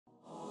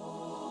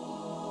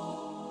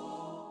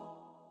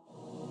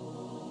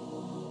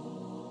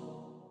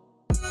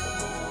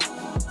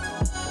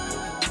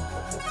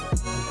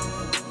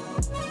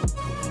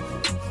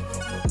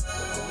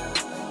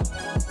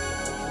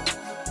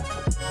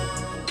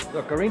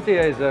So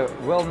Carinthia is a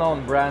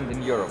well-known brand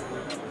in Europe.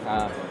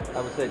 I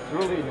would say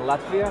truly in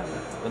Latvia,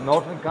 the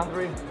northern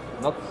country,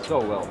 not so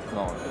well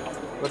known.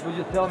 But would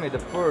you tell me the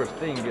first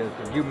thing is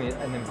to give me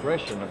an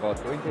impression about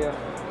Carinthia?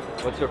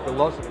 What's your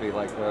philosophy?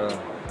 Like,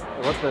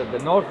 what's the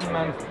northern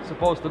man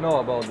supposed to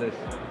know about this?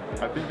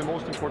 I think the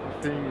most important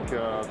thing to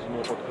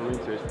know about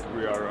Carinthia is that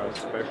we are a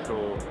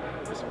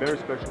very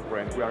special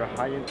brand. We are a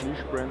high-end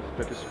niche brand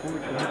that is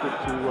fully committed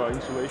to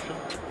insulation.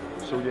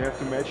 So you have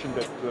to imagine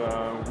that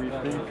we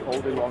think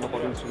all day long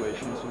about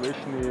insulation.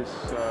 Insulation is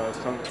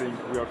something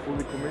we are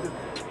fully committed.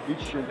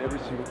 Each and every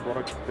single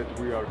product that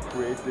we are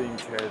creating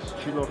has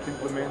G-LOFT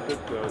implemented.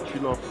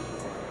 G-LOFT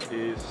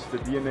is the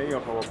DNA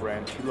of our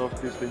brand.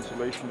 G-LOFT is the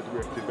insulation that we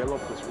have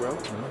developed as well.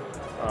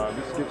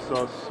 This gives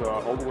us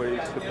always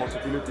the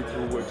possibility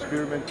to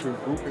experiment, to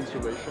improve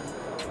insulation.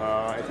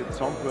 And at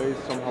some place,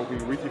 somehow we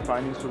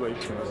redefine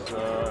installations,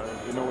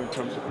 in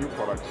terms of new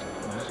products.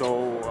 So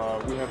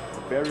we have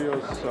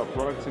various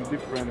products in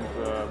different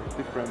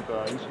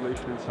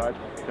insulation inside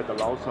that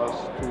allows us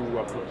to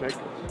protect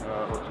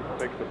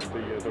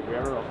the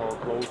wearer of our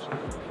clothes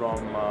from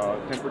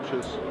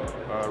temperatures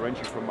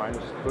ranging from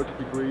 -30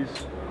 degrees,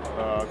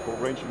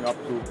 ranging up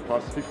to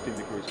 +15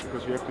 degrees.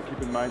 Because you have to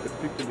keep in mind that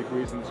 15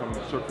 degrees in some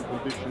certain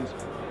conditions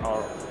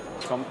are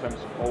sometimes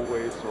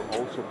always or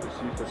also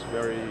perceived as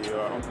very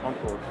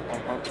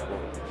uncomfortable,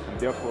 and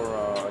therefore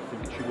I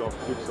think G-LOFT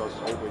gives us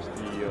always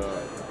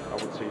I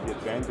would say the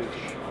advantage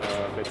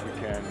that we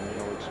can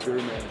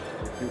experiment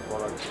with new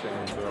products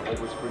and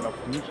always bring up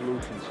new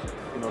solutions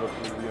in order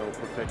to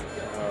protect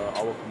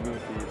our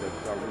community that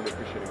are really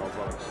appreciating our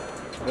products.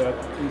 That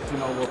is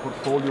in our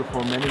portfolio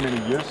for many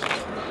years.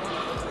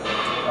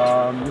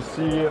 You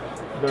see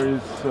there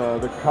is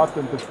the cut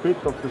and the fit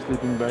of the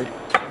sleeping bag.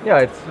 Yeah,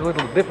 it's a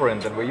little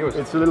different than we used.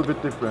 It's a little bit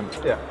different.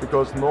 Yeah.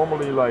 Because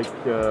normally,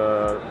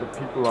 the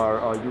people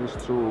are used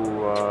to,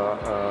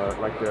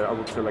 I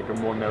would say, like a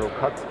more narrow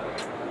cut.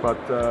 But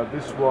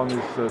this one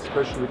is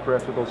specially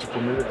crafted also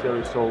for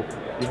military, so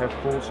you have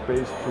full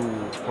space to,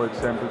 for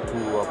example, to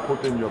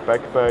put in your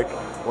backpack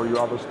or your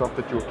other stuff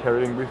that you're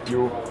carrying with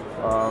you.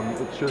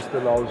 It just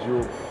allows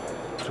you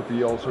to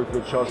be also, if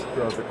you adjust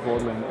the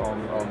cording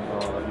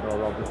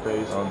around the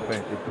face,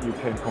 you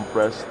can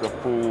compress the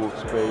full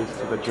space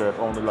so that you have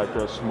only like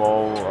a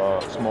small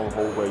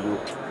hole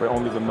where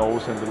only the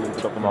nose and a little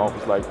bit of the mouth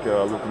is like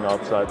looking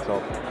outside. So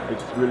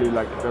it's really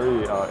like very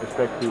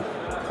effective.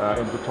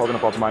 And we're talking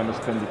about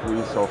 -10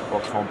 degrees of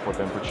comfort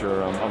temperature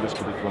on this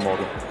particular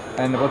model.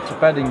 And what's the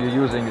padding you're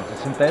using? Is it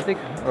synthetic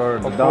or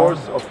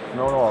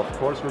of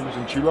course we're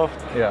using G-LOFT.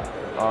 Yeah.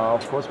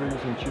 Of course we're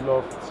using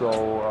G-LOFT. So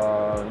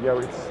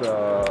yeah, it's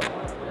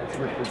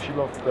with the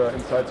G-LOFT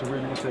inside. So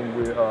we're using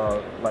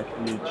like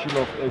the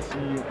G-LOFT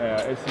SE.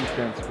 SE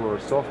stands for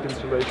soft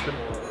insulation.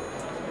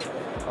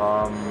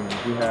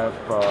 We have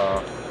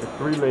a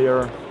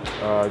 3-layer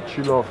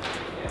G-LOFT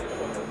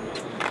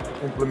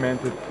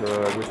implemented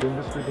within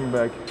the sleeping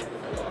bag.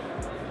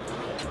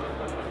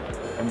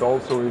 And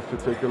also, if you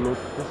take a look,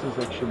 this is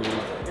actually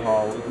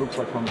how it looks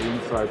like from the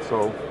inside. So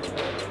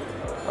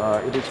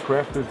it is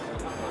crafted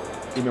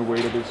in a way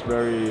that is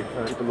very,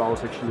 it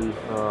allows actually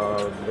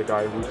the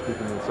guy who's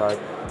sleeping inside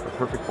a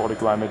perfect body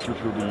climate due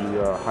to the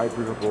high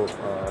breathable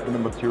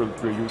inner material that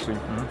we're using.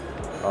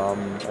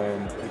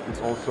 And it is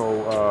also,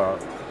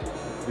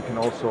 we can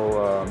also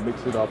mix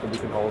it up, and we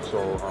can also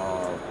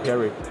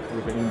pair it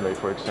with an inlay,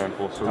 for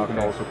example. So you can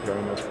also pair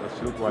in a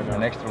silk liner.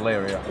 An extra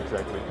layer, yeah.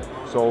 Exactly.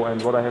 So,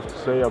 and what I have to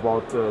say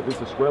about this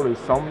as well is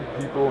some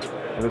people,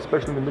 and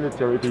especially in the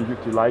military,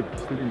 they like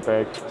sleeping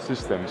bag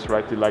systems,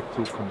 right? They like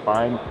to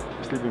combine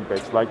sleeping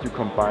bags, like you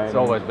combine...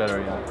 It's always better,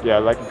 yeah.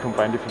 Yeah, like you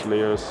combine different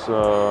layers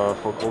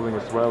for clothing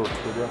as well.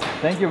 So, yeah.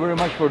 Thank you very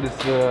much for this,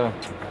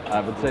 I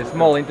would say,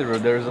 small interview.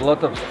 There's a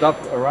lot of stuff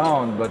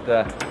around, but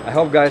I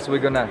hope, guys,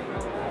 we're gonna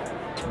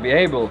be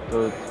able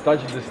to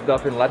touch this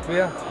stuff in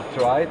Latvia, to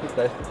try it, to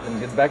test it, and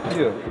get back to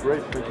you.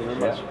 Great, thank you very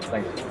much.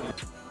 Thanks.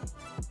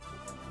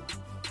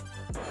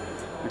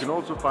 You can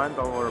also find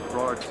our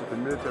products at the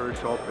Military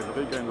Shop in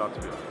Riga in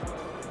Latvia.